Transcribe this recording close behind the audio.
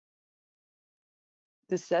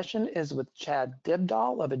This session is with Chad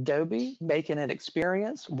Dybdahl of Adobe, making an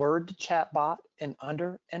experience Word to chatbot in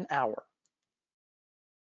under an hour.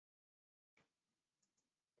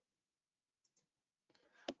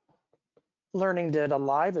 Learning Data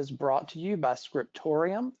Live is brought to you by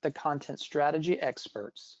Scriptorium, the content strategy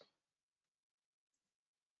experts.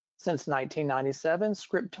 Since 1997,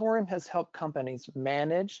 Scriptorium has helped companies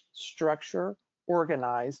manage, structure,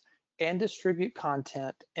 organize, and distribute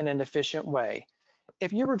content in an efficient way.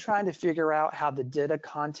 If you were trying to figure out how the data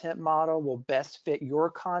content model will best fit your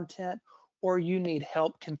content, or you need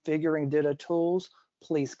help configuring data tools,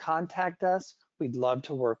 please contact us. We'd love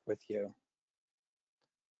to work with you.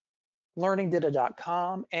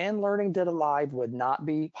 LearningData.com and Learning Data Live would not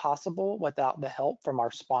be possible without the help from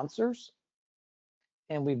our sponsors,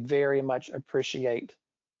 and we very much appreciate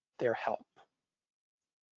their help.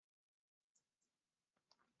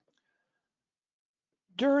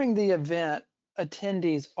 During the event,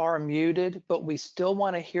 attendees are muted, but we still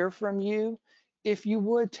want to hear from you. If you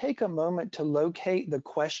would take a moment to locate the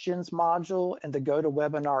questions module and the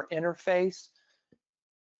GoToWebinar interface,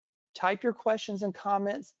 type your questions and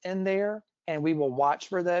comments in there, and we will watch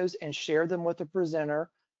for those and share them with the presenter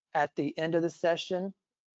at the end of the session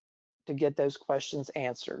to get those questions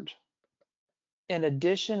answered. In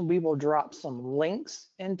addition, we will drop some links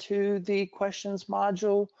into the questions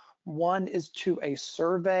module. One is to a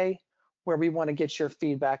survey where we want to get your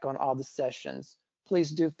feedback on all the sessions.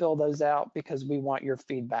 Please do fill those out because we want your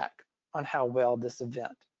feedback on how well this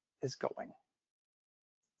event is going.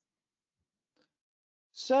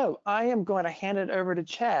 So I am going to hand it over to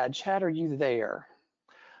Chad. Chad, are you there?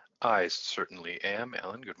 I certainly am,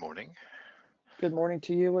 Alan. Good morning. Good morning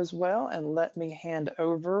to you as well. And let me hand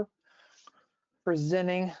over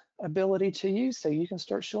presenting ability to you so you can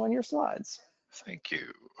start showing your slides. Thank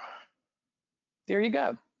you. There you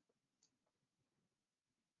go.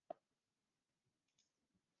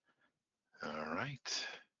 All right.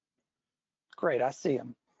 Great, I see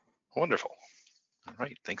them. Wonderful. All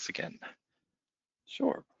right, thanks again.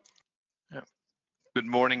 Sure. Yeah. Good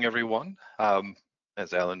morning, everyone.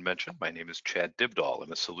 As Alan mentioned, my name is Chad Dybdahl.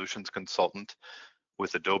 I'm a solutions consultant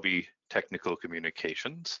with Adobe Technical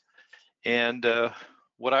Communications. And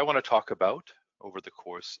what I want to talk about over the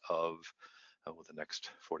course of the next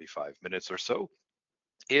 45 minutes or so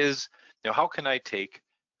is, how can I take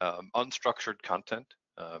unstructured content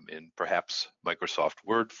in perhaps Microsoft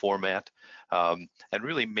Word format and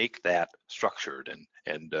really make that structured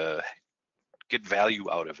and get value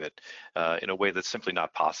out of it in a way that's simply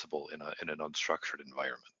not possible in an unstructured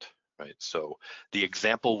environment, right? So the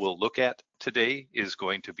example we'll look at today is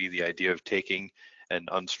going to be the idea of taking an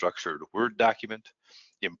unstructured Word document,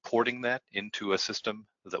 importing that into a system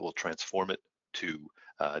that will transform it to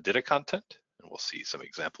data content, and we'll see some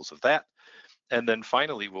examples of that. And then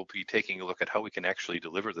finally, we'll be taking a look at how we can actually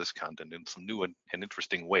deliver this content in some new and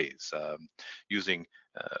interesting ways using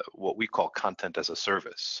what we call content as a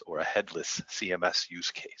service or a headless CMS use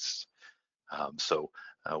case. So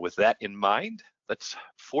with that in mind, let's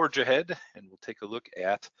forge ahead and we'll take a look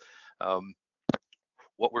at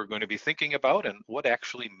what we're going to be thinking about and what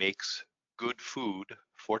actually makes good food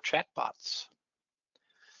for chatbots.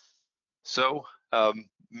 So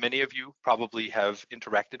many of you probably have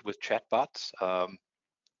interacted with chatbots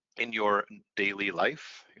in your daily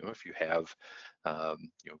life. If you have a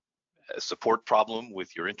support problem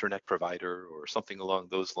with your internet provider or something along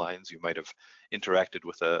those lines, you might have interacted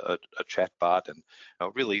with a chatbot. And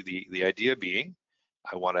really the idea being,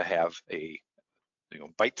 I want to have a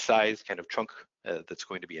bite-sized kind of chunk that's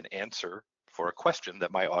going to be an answer for a question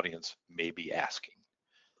that my audience may be asking.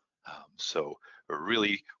 So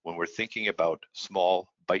really, when we're thinking about small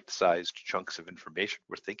bite-sized chunks of information,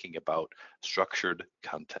 we're thinking about structured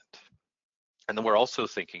content. And then we're also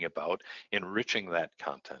thinking about enriching that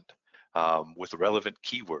content with relevant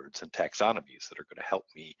keywords and taxonomies that are going to help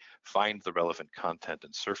me find the relevant content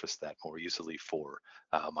and surface that more easily for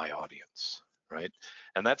my audience, right?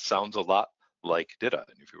 And that sounds a lot like DITA.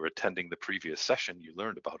 And if you were attending the previous session, you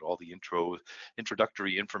learned about all the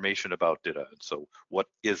introductory information about DITA. And so what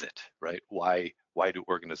is it, right? Why do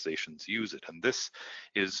organizations use it? And this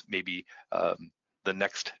is maybe the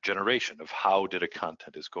next generation of how DITA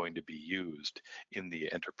content is going to be used in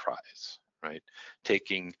the enterprise, right?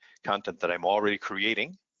 Taking content that I'm already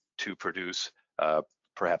creating to produce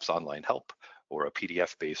perhaps online help or a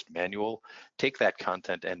PDF-based manual, take that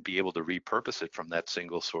content and be able to repurpose it from that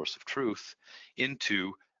single source of truth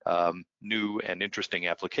into new and interesting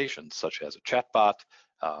applications, such as a chatbot,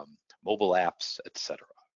 mobile apps, etc.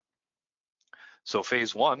 So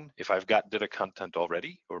phase one, if I've got data content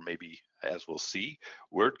already, or maybe as we'll see,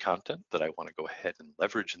 Word content that I want to go ahead and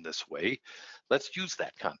leverage in this way. Let's use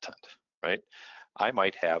that content, right? I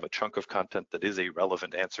might have a chunk of content that is a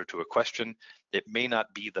relevant answer to a question. It may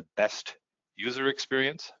not be the best user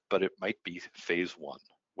experience, but it might be phase one,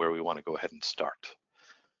 where we want to go ahead and start.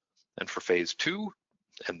 And for phase two,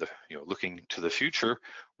 and looking to the future,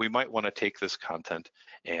 we might want to take this content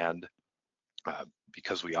and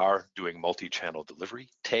because we are doing multi-channel delivery,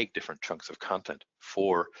 tag different chunks of content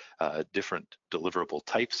for different deliverable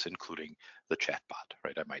types, including the chatbot,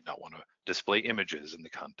 right? I might not want to display images in the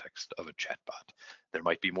context of a chatbot. There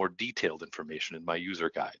might be more detailed information in my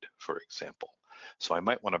user guide, for example. So I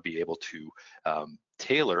might want to be able to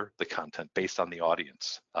tailor the content based on the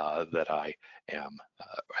audience that I am,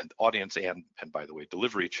 audience and by the way,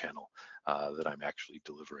 delivery channel that I'm actually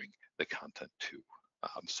delivering the content to.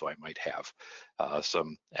 So I might have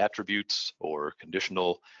some attributes or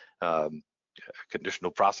conditional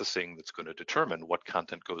processing that's going to determine what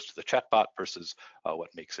content goes to the chatbot versus what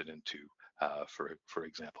makes it into, for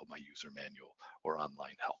example, my user manual or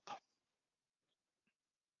online help.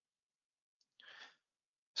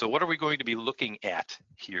 So what are we going to be looking at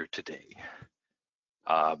here today?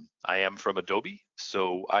 I am from Adobe,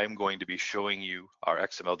 so I'm going to be showing you our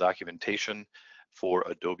XML documentation for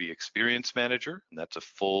Adobe Experience Manager, and that's a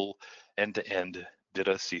full end-to-end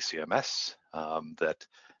DITA CCMS that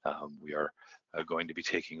we are going to be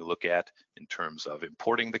taking a look at in terms of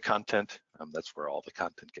importing the content. That's where all the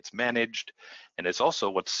content gets managed, and it's also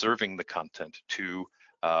what's serving the content to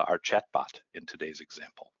our chatbot in today's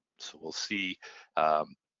example. So we'll see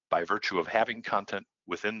by virtue of having content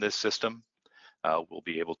within this system, we'll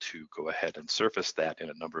be able to go ahead and surface that in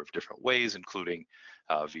a number of different ways, including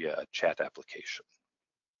via a chat application.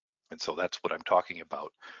 And so that's what I'm talking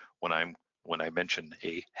about when I mention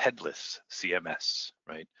a headless CMS,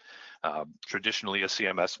 right? Traditionally, a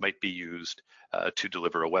CMS might be used to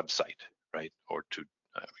deliver a website, right? Or to,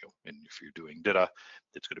 and if you're doing DITA,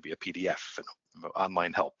 it's going to be a PDF, and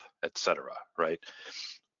online help, etc., right?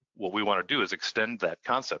 What we want to do is extend that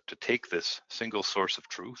concept to take this single source of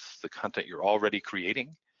truth, the content you're already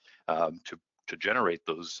creating, to generate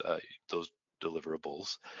those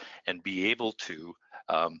deliverables, and be able to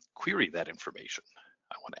query that information.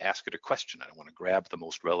 I want to ask it a question. I want to grab the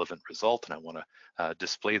most relevant result, and I want to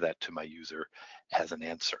display that to my user as an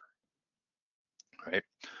answer. Right.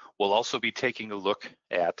 We'll also be taking a look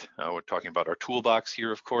at, we're talking about our toolbox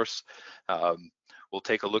here, of course. We'll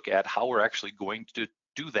take a look at how we're actually going to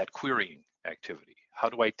do that querying activity. How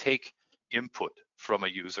do I take input from a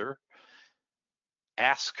user,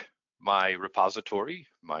 ask my repository,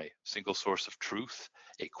 my single source of truth,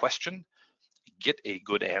 a question, get a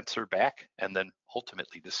good answer back, and then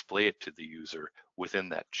ultimately display it to the user within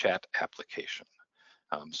that chat application.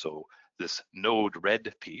 So this node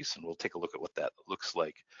red piece, and we'll take a look at what that looks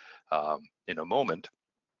like in a moment,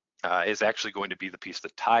 is actually going to be the piece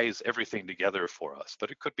that ties everything together for us.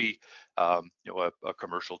 But it could be a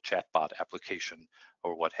commercial chatbot application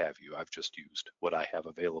or what have you. I've just used what I have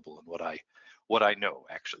available and what I know.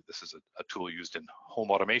 Actually, this is a tool used in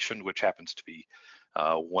home automation, which happens to be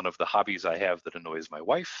one of the hobbies I have that annoys my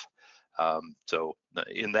wife. So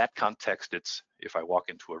in that context, it's if I walk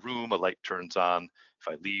into a room, a light turns on. If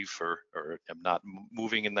I leave or am not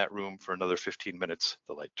moving in that room for another 15 minutes,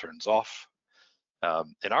 the light turns off.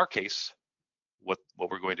 In our case, what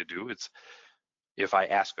we're going to do is, if I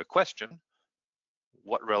ask a question,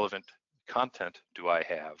 what relevant content do I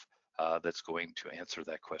have that's going to answer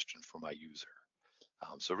that question for my user?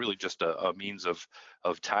 So really just a means of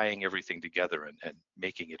tying everything together and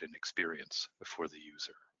making it an experience for the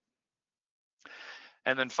user.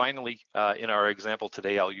 And then finally, in our example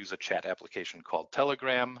today, I'll use a chat application called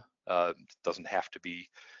Telegram. It doesn't have to be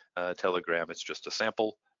Telegram, it's just a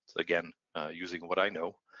sample. Again, using what I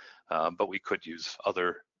know, but we could use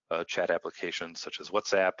other chat applications such as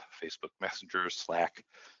WhatsApp, Facebook Messenger, Slack,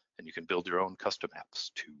 and you can build your own custom apps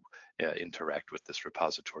to interact with this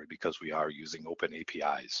repository because we are using open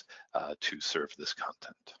APIs to serve this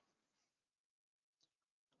content.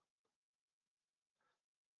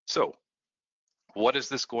 So what is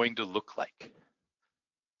this going to look like?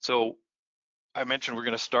 So I mentioned we're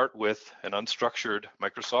going to start with an unstructured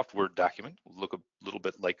Microsoft Word document. It'll look a little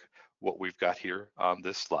bit like what we've got here on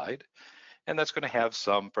this slide. And that's going to have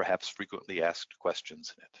some perhaps frequently asked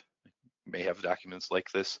questions in it. You may have documents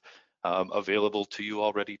like this available to you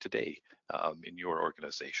already today in your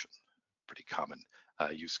organization. Pretty common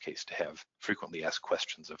use case to have frequently asked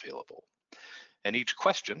questions available. And each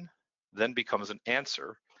question then becomes an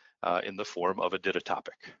answer in the form of a DITA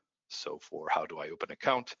topic. So for how do I open an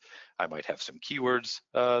account, I might have some keywords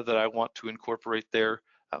that I want to incorporate there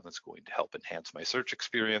It's going to help enhance my search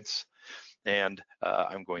experience, and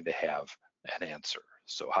I'm going to have an answer.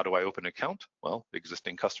 So how do I open an account? Well,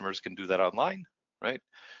 existing customers can do that online, right?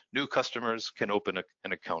 New customers can open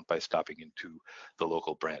an account by stopping into the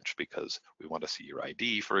local branch because we want to see your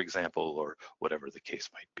ID, for example, or whatever the case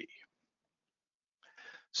might be.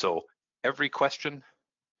 So every question,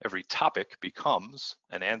 every topic becomes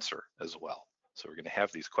an answer as well. So we're going to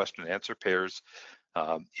have these question and answer pairs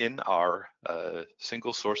in our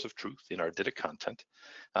single source of truth, in our DITA content,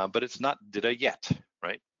 but it's not DITA yet,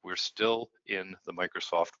 right? We're still in the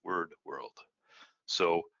Microsoft Word world.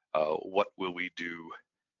 So what will we do?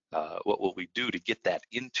 What will we do to get that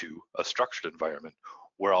into a structured environment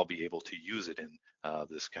where I'll be able to use it in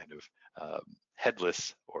this kind of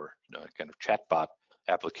headless or kind of chatbot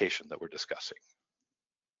application that we're discussing?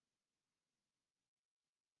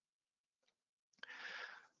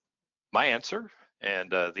 My answer,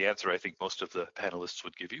 and the answer I think most of the panelists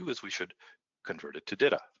would give you, is we should convert it to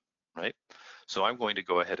DITA, right? So I'm going to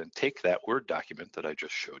go ahead and take that Word document that I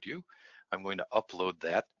just showed you. I'm going to upload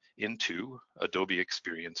that into Adobe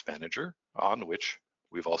Experience Manager, on which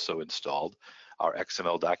we've also installed our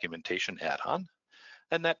XML documentation add-on,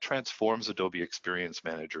 and that transforms Adobe Experience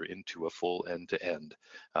Manager into a full end-to-end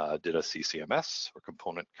DITA CCMS, or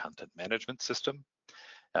Component Content Management System.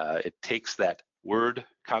 It takes that Word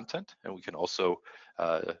content, and we can also,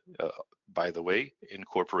 by the way,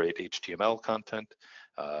 incorporate HTML content,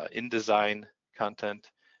 InDesign content,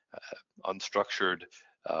 unstructured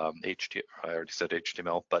HTML, I already said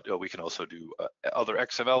HTML, but we can also do other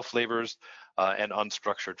XML flavors and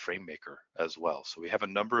unstructured FrameMaker as well. So we have a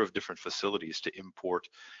number of different facilities to import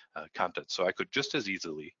content. So I could just as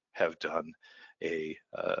easily have done a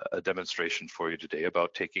demonstration for you today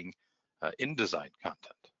about taking InDesign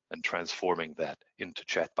content and transforming that into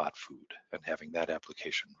chatbot food and having that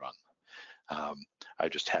application run. I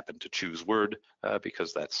just happened to choose Word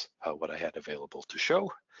because that's what I had available to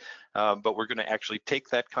show. But we're going to actually take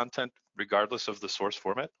that content regardless of the source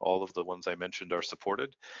format. All of the ones I mentioned are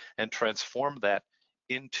supported, and transform that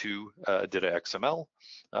into DITA XML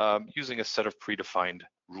using a set of predefined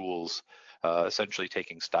rules, essentially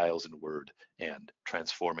taking styles in Word and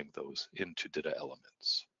transforming those into DITA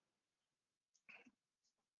elements.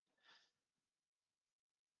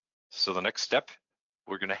 So the next step,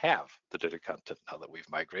 we're going to have the DITA content now that we've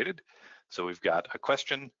migrated. So we've got a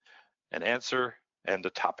question, an answer, and a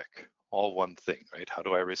topic, all one thing, right? How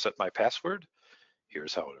do I reset my password?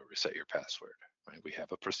 Here's how to reset your password, right? We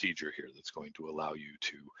have a procedure here that's going to allow you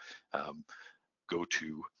to go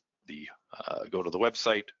to the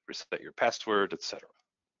website, reset your password, etc.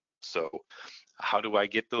 So how do I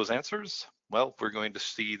get those answers? Well, we're going to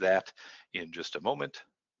see that in just a moment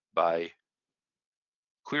by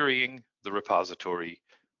querying the repository,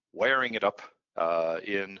 wiring it up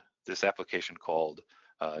in this application called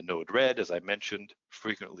Node-RED, as I mentioned,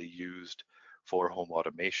 frequently used for home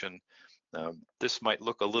automation. This might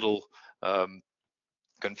look a little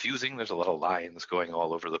confusing. There's a lot of lines going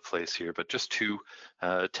all over the place here, but just to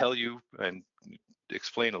tell you and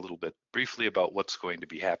explain a little bit briefly about what's going to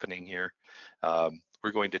be happening here,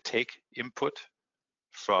 we're going to take input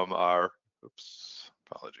from our, oops,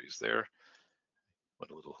 apologies there,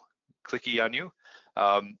 went a little clicky on you.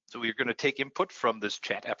 So we're going to take input from this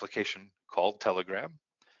chat application called Telegram,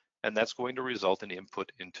 and that's going to result in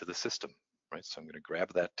input into the system, right? So I'm going to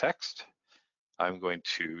grab that text. I'm going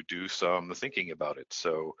to do some thinking about it.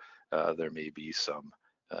 So there may be some,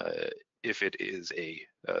 if it is a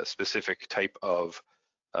specific type of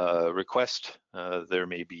request, there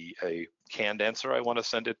may be a canned answer. I want to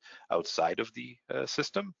send it outside of the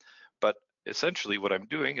system. But essentially what I'm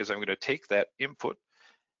doing is I'm going to take that input,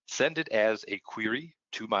 send it as a query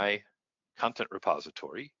to my content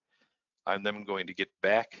repository. I'm then going to get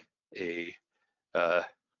back a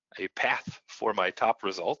path for my top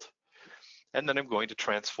result, and then I'm going to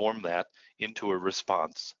transform that into a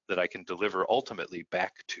response that I can deliver ultimately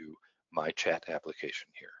back to my chat application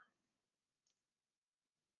here.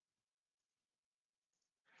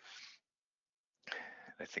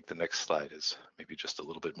 I think the next slide is maybe just a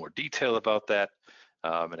little bit more detail about that.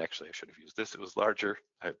 And actually, I should have used this. It was larger.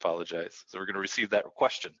 I apologize. So we're going to receive that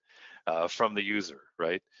question from the user,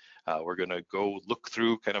 right? We're going to go look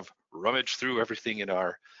through, kind of rummage through everything in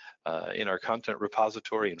our content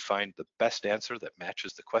repository and find the best answer that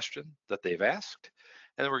matches the question that they've asked.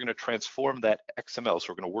 And then we're going to transform that XML. So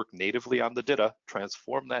we're going to work natively on the DITA,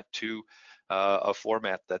 transform that to a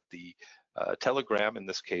format that the Telegram, in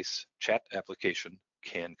this case, chat application,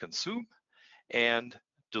 can consume and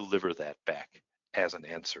deliver that back as an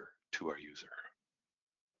answer to our user.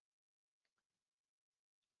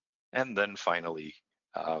 And then finally,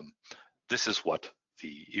 this is what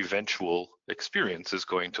the eventual experience is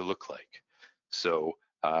going to look like. So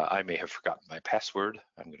I may have forgotten my password.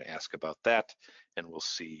 I'm going to ask about that, and we'll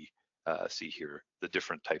see here the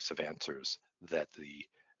different types of answers that the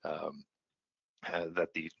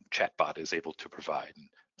chatbot is able to provide. And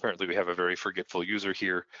apparently, we have a very forgetful user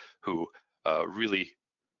here who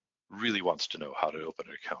really wants to know how to open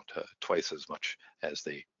an account twice as much as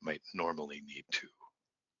they might normally need to.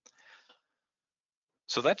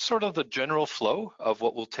 So that's sort of the general flow of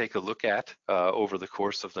what we'll take a look at over the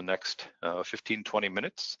course of the next 15-20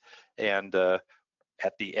 minutes. And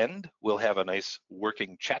at the end, we'll have a nice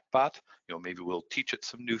working chatbot. Maybe we'll teach it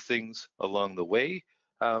some new things along the way.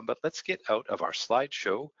 But let's get out of our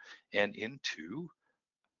slideshow and into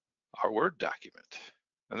our Word document.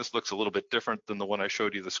 And this looks a little bit different than the one I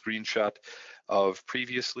showed you the screenshot of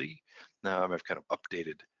previously. Now I've kind of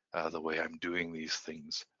updated the way I'm doing these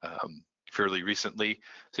things fairly recently.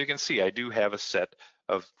 So you can see I do have a set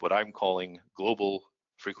of what I'm calling global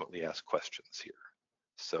frequently asked questions here.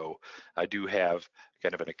 So I do have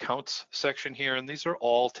kind of an accounts section here, and these are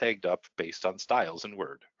all tagged up based on styles in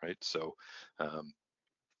Word, right? So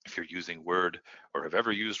if you're using Word or have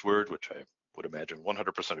ever used Word, which I would imagine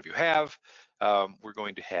 100% of you have, we're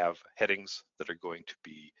going to have headings that are going to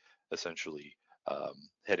be essentially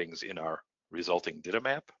headings in our resulting data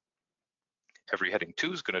map. Every heading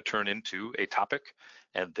 2 is going to turn into a topic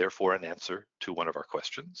and therefore an answer to one of our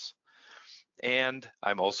questions. And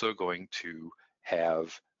I'm also going to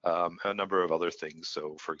have a number of other things.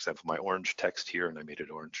 So for example, my orange text here, and I made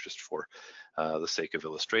it orange just for the sake of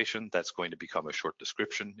illustration, that's going to become a short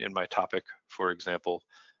description in my topic, for example,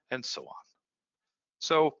 and so on.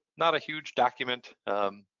 So not a huge document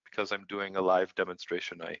because I'm doing a live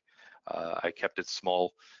demonstration. I kept it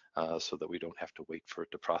small so that we don't have to wait for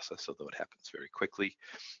it to process, although it happens very quickly.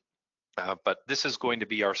 But this is going to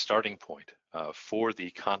be our starting point for the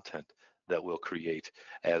content that we'll create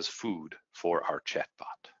as food for our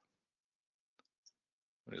chatbot.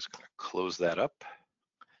 I'm just going to close that up.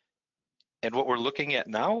 And what we're looking at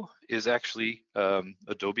now is actually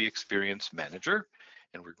Adobe Experience Manager,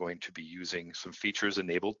 and we're going to be using some features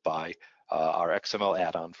enabled by our XML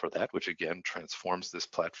add-on for that, which again transforms this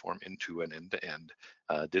platform into an end-to-end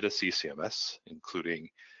data CCMS, including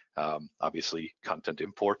obviously content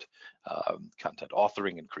import, content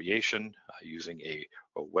authoring and creation using a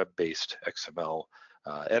web-based XML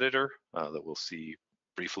editor that we'll see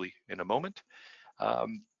briefly in a moment.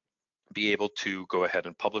 Be able to go ahead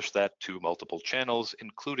and publish that to multiple channels,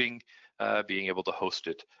 including being able to host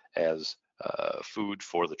it as food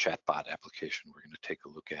for the chatbot application we're going to take a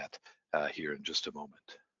look at here in just a moment.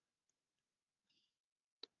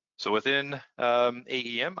 So within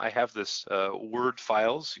AEM, I have this Word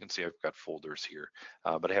files. You can see I've got folders here,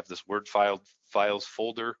 but I have this Word files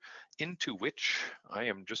folder into which I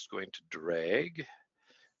am just going to drag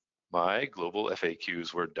my global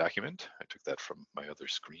FAQs Word document. I took that from my other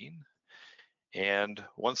screen. And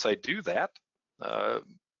once I do that,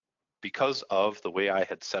 because of the way I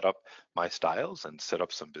had set up my styles and set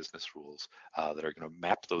up some business rules that are going to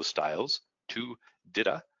map those styles to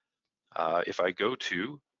DITA, if I go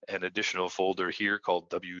to an additional folder here called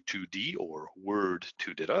W2D or Word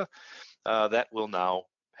to DITA, that will now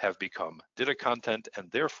have become DITA content and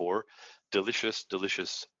therefore delicious,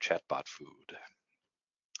 delicious chatbot food.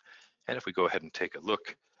 And if we go ahead and take a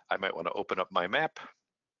look, I might want to open up my map.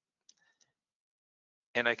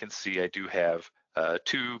 And I can see I do have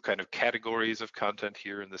two kind of categories of content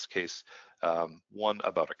here in this case, one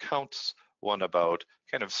about accounts, one about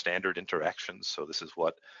kind of standard interactions. So this is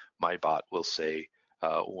what my bot will say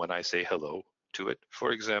when I say hello to it,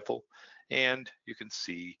 for example. And you can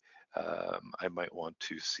see I might want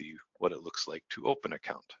to see what it looks like to open an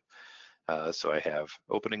account. So I have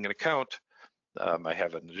opening an account. I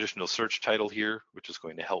have an additional search title here, which is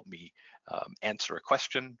going to help me answer a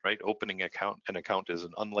question, right? Opening an account is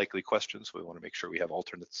an unlikely question, so we want to make sure we have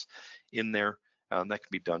alternates in there. That can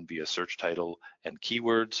be done via search title and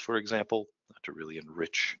keywords, for example, to really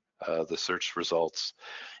enrich the search results.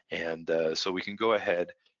 And so we can go ahead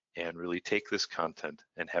and really take this content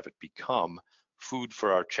and have it become food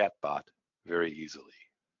for our chatbot very easily.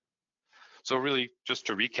 So really, just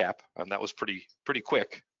to recap, and that was pretty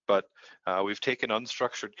quick, but we've taken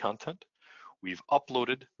unstructured content, we've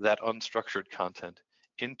uploaded that unstructured content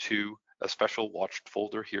into a special watched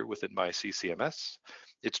folder here within my CCMS.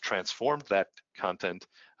 It's transformed that content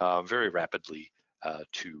very rapidly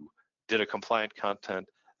to DITA compliant content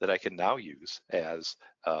that I can now use as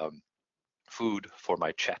food for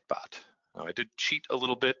my chatbot. Now I did cheat a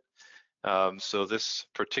little bit So this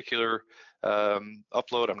particular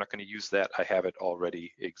upload, I'm not going to use that. I have it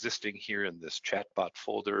already existing here in this chatbot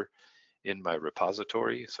folder in my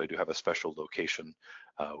repository. So I do have a special location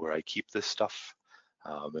where I keep this stuff.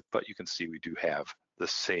 But you can see we do have the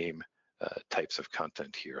same types of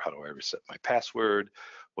content here. How do I reset my password?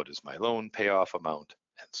 What is my loan payoff amount?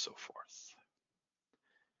 And so forth.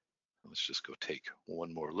 Let's just go take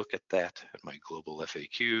one more look at that, at my global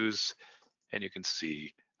FAQs. And you can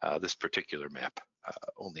see this particular map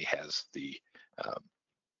only has the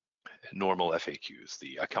normal FAQs,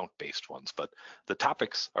 the account-based ones, but the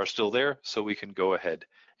topics are still there, so we can go ahead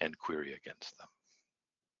and query against them.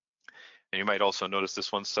 And you might also notice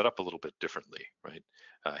this one's set up a little bit differently, right?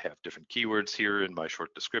 I have different keywords here in my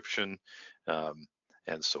short description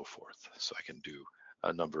and so forth. So I can do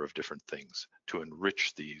a number of different things to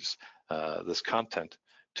enrich these this content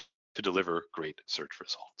to deliver great search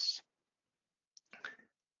results.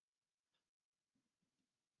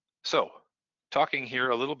 So talking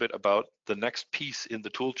here a little bit about the next piece in the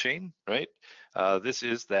tool chain, right? This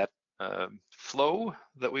is that flow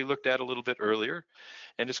that we looked at a little bit earlier,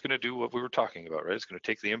 and it's going to do what we were talking about, right? It's going to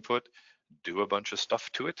take the input, do a bunch of stuff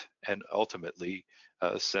to it, and ultimately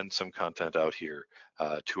send some content out here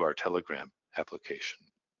to our Telegram application.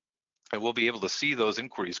 And we'll be able to see those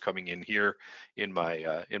inquiries coming in here in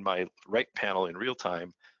my right panel in real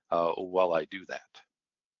time while I do that.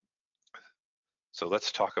 So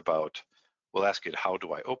let's talk about, we'll ask it, how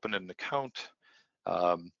do I open an account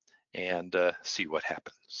and see what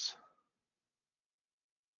happens.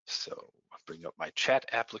 So I'll bring up my chat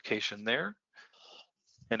application there.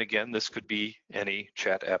 And again, this could be any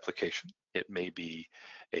chat application. It may be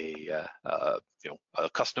a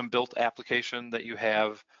custom built application that you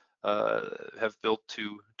have built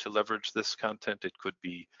to leverage this content. It could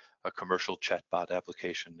be a commercial chatbot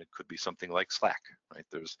application. It could be something like Slack, right?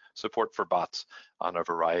 There's support for bots on a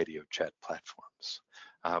variety of chat platforms.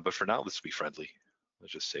 But for now, let's be friendly.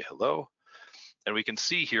 Let's just say hello. And we can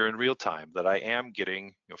see here in real time that I am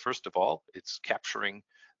getting, first of all, it's capturing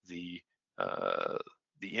the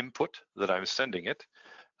input that I'm sending it.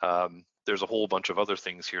 There's a whole bunch of other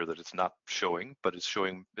things here that it's not showing, but it's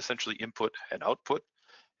showing essentially input and output.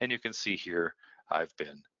 And you can see here, I've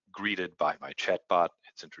been greeted by my chatbot.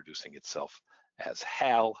 It's introducing itself as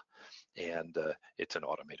Hal, and it's an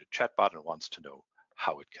automated chatbot and wants to know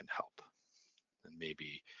how it can help. And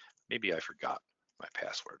maybe I forgot my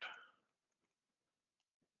password.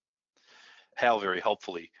 Hal very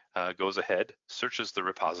helpfully goes ahead, searches the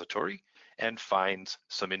repository, and finds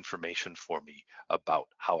some information for me about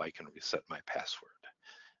how I can reset my password.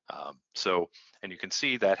 And you can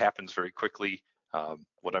see that happens very quickly.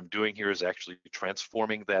 What I'm doing here is actually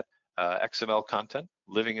transforming that XML content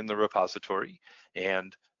living in the repository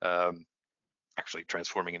and actually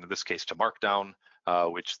transforming in this case to Markdown,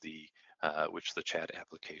 which the chat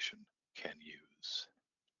application can use.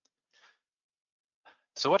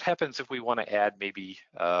 So what happens if we want to add maybe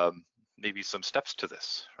some steps to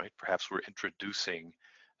this, right? Perhaps we're introducing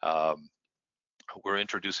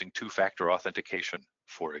two-factor authentication,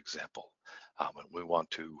 for example, and we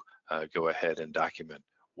want to go ahead and document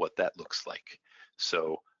what that looks like.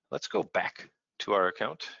 So let's go back to our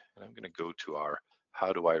account, and I'm going to go to our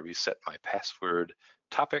 "How do I reset my password"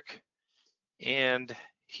 topic, and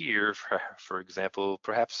here, for example,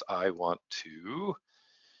 perhaps I want to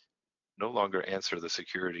no longer answer the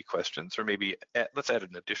security questions, or maybe let's add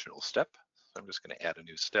an additional step. So I'm just going to add a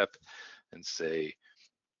new step and say,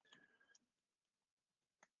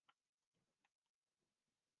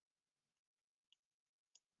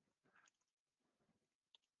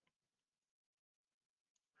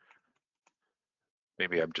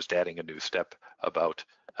 maybe I'm just adding a new step about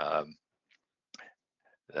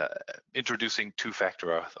introducing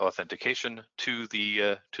two-factor authentication to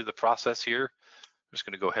the process here. I'm just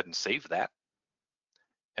going to go ahead and save that.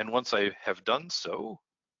 And once I have done so,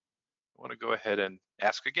 I want to go ahead and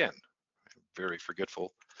ask again. I'm very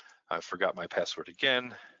forgetful. I forgot my password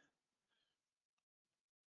again.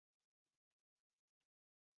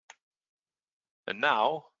 And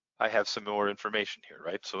now I have some more information here,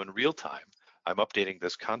 right? So in real time, I'm updating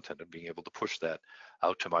this content and being able to push that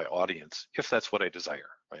out to my audience if that's what I desire,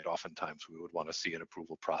 right? Oftentimes we would want to see an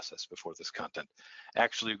approval process before this content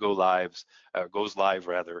actually goes live,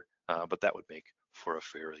 but that would make for a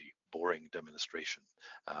fairly boring demonstration.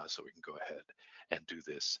 So we can go ahead and do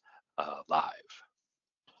this live.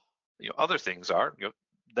 Other things are,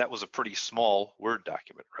 that was a pretty small Word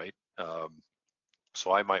document, right?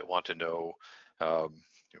 So I might want to know,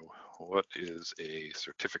 what is a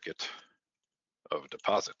certificate of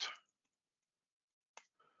deposit?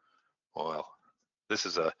 Well, this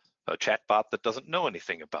is a a chatbot that doesn't know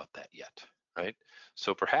anything about that yet, right?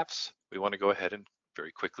 So perhaps we want to go ahead and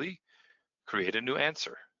very quickly create a new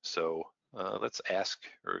answer. So let's ask,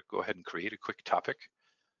 or go ahead and create a quick topic.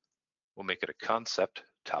 We'll make it a concept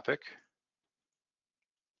topic.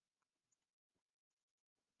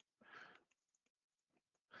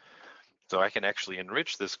 So I can actually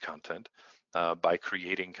enrich this content by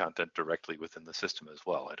creating content directly within the system as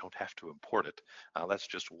well. I don't have to import it. That's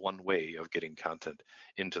just one way of getting content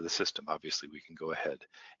into the system. Obviously, we can go ahead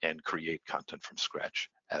and create content from scratch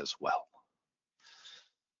as well.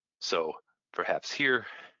 So perhaps here,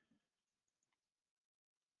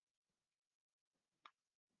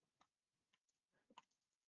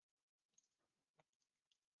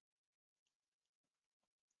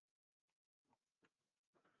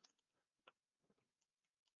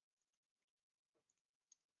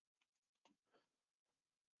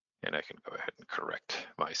 and I can go ahead and correct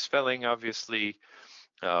my spelling, obviously.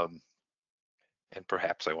 And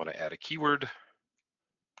perhaps I want to add a keyword.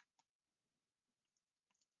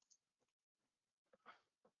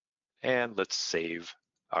 And let's save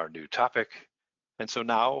our new topic. And so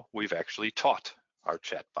now we've actually taught our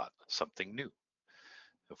chatbot something new.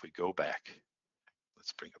 If we go back,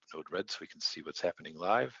 let's bring up Node-RED so we can see what's happening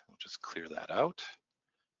live. We'll just clear that out.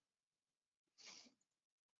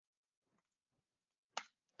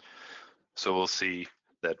 So we'll see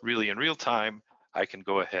that really in real time, I can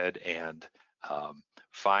go ahead and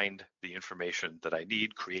find the information that I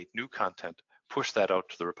need, create new content, push that out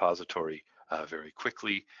to the repository very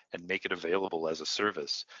quickly, and make it available as a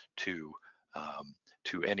service to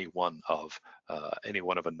any one of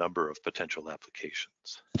a number of potential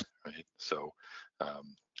applications. Right. So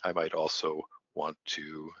I might also want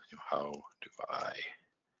to, how do I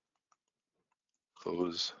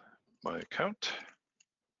close my account?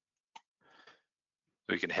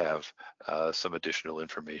 We can have some additional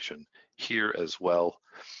information here as well.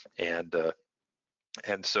 And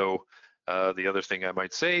so the other thing I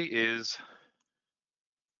might say is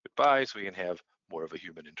goodbye, so we can have more of a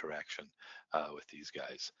human interaction with these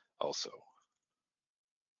guys also.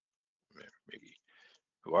 Maybe,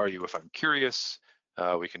 who are you? If I'm curious,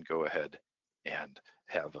 we can go ahead and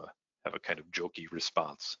have a kind of jokey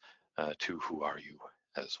response to who are you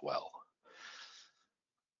as well.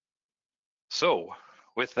 So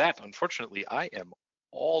with that, unfortunately, I am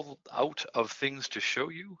all out of things to show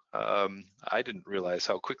you. I didn't realize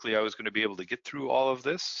how quickly I was going to be able to get through all of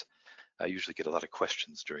this. I usually get a lot of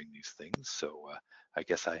questions during these things, so I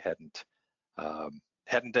guess I hadn't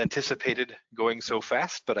anticipated going so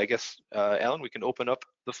fast, but I guess, Alan, we can open up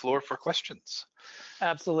the floor for questions.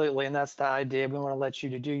 Absolutely, and that's the idea. We want to let you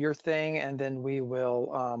to do your thing, and then we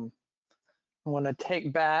will want to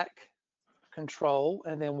take back control,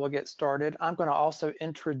 and then we'll get started. I'm going to also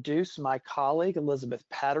introduce my colleague, Elizabeth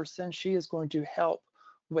Patterson. She is going to help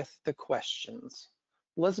with the questions.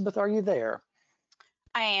 Elizabeth, are you there?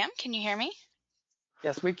 I am. Can you hear me?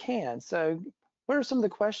 Yes, we can. So what are some of the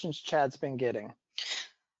questions Chad's been getting?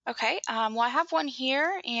 Okay, well, I have one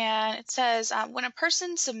here, and it says, when a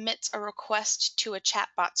person submits a request to a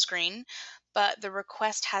chatbot screen, but the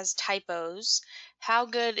request has typos, how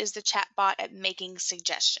good is the chatbot at making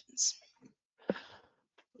suggestions?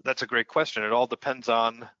 That's a great question. It all depends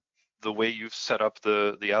on the way you've set up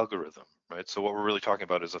the algorithm, right? So what we're really talking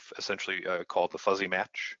about is essentially called the fuzzy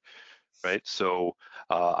match, right? So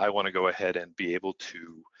I want to go ahead and be able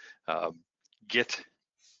to get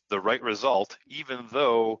the right result, even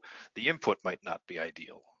though the input might not be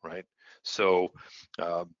ideal, right? So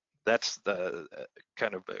that's the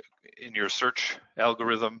kind of in your search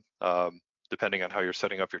algorithm, depending on how you're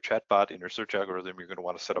setting up your chatbot, in your search algorithm, you're going to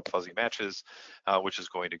want to set up fuzzy matches, which is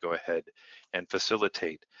going to go ahead and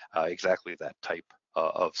facilitate exactly that type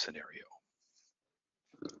of scenario.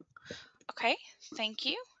 Okay, thank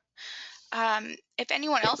you. If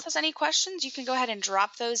anyone else has any questions, you can go ahead and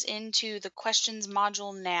drop those into the questions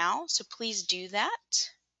module now, so please do that.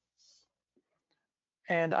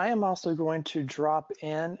 And I am also going to drop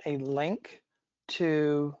in a link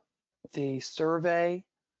to the survey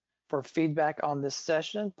for feedback on this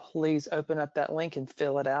session. Please open up that link and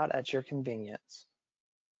fill it out at your convenience.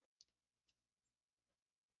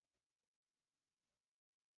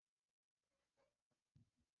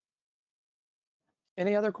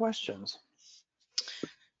 Any other questions?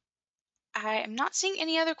 I am not seeing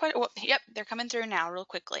any other questions. Well, yep, they're coming through now real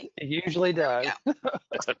quickly. It usually does.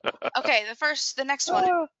 Okay, the next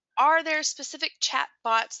one. Are there specific chat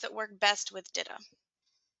bots that work best with Ditto?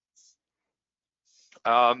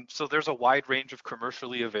 So there's a wide range of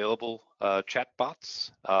commercially available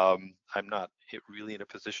chatbots. I'm not really in a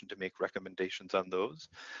position to make recommendations on those.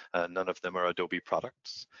 None of them are Adobe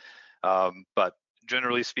products. But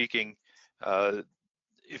generally speaking,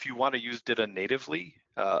 if you want to use Dida natively,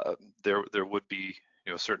 there would be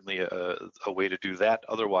certainly a way to do that.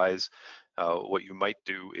 Otherwise, what you might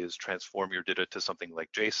do is transform your Dida to something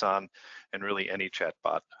like JSON, and really any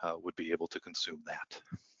chatbot would be able to consume that.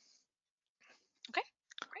 Okay,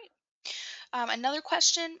 great. Another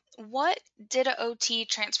question, what Dida OT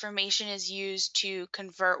transformation is used to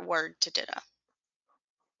convert Word to Dida?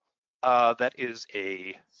 That is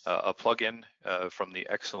a plugin from the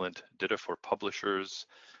excellent Dida for Publishers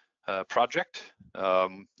project. I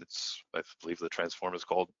believe the transform is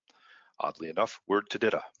called, oddly enough, Word to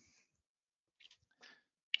Dida.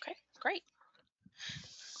 Okay, great.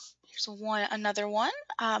 Here's another one.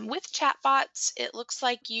 With chatbots, it looks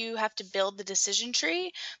like you have to build the decision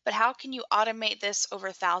tree, but how can you automate this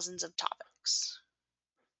over thousands of topics?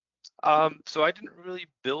 So I didn't really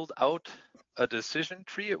build out a decision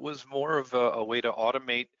tree. It was more of a way to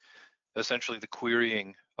automate essentially the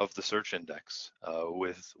querying of the search index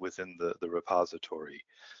within the repository.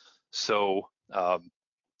 So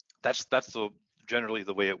that's generally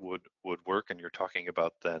the way it would work. And you're talking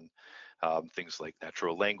about then things like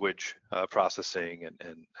natural language processing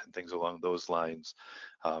and things along those lines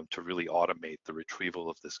to really automate the retrieval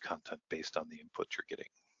of this content based on the input you're getting.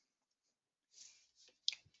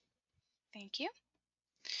 Thank you.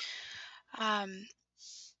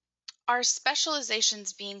 Are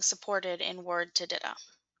specializations being supported in Word to Dida?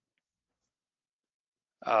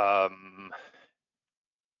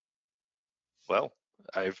 Well,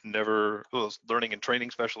 learning and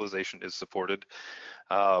training specialization is supported.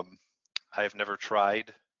 I've never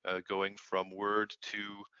tried going from Word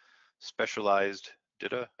to specialized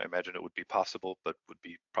Dida. I imagine it would be possible, but would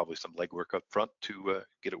be probably some legwork up front to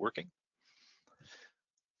get it working.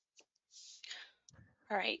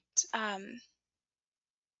 All right.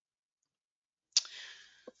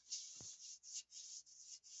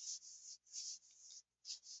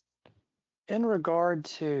 In regard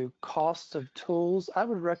to cost of tools, I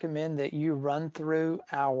would recommend that you run through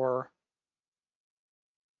our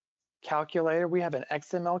calculator. We have an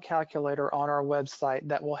XML calculator on our website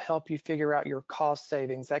that will help you figure out your cost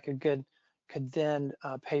savings. That could then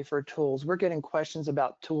pay for tools. We're getting questions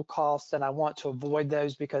about tool costs, and I want to avoid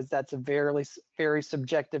those because that's a very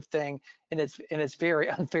subjective thing, and it's very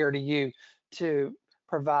unfair to you to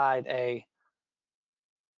provide a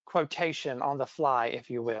quotation on the fly, if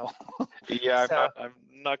you will. Yeah, So, I'm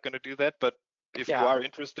not going to do that, but if you are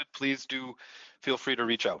interested, please do feel free to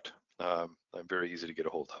reach out. I'm very easy to get a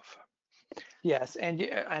hold of. Yes,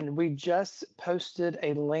 and we just posted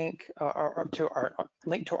a link to our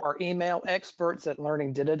email,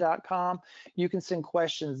 experts@learningdida.com. You can send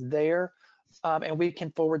questions there, and we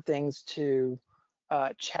can forward things to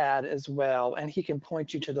Chad as well, and he can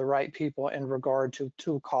point you to the right people in regard to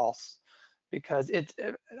tool costs, because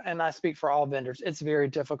and I speak for all vendors, it's very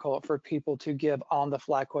difficult for people to give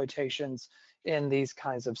on-the-fly quotations in these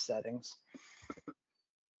kinds of settings.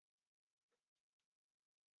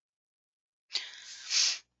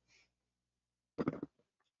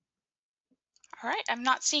 All right, I'm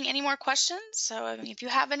not seeing any more questions. So if you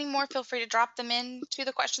have any more, feel free to drop them into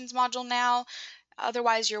the questions module now.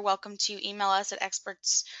 Otherwise, you're welcome to email us at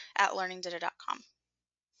experts@learningdida.com.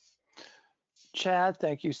 Chad,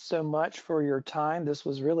 thank you so much for your time. This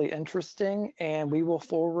was really interesting, and we will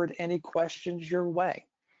forward any questions your way.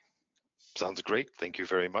 Sounds great. Thank you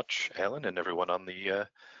very much, Alan, and everyone on the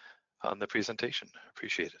presentation.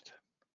 Appreciate it.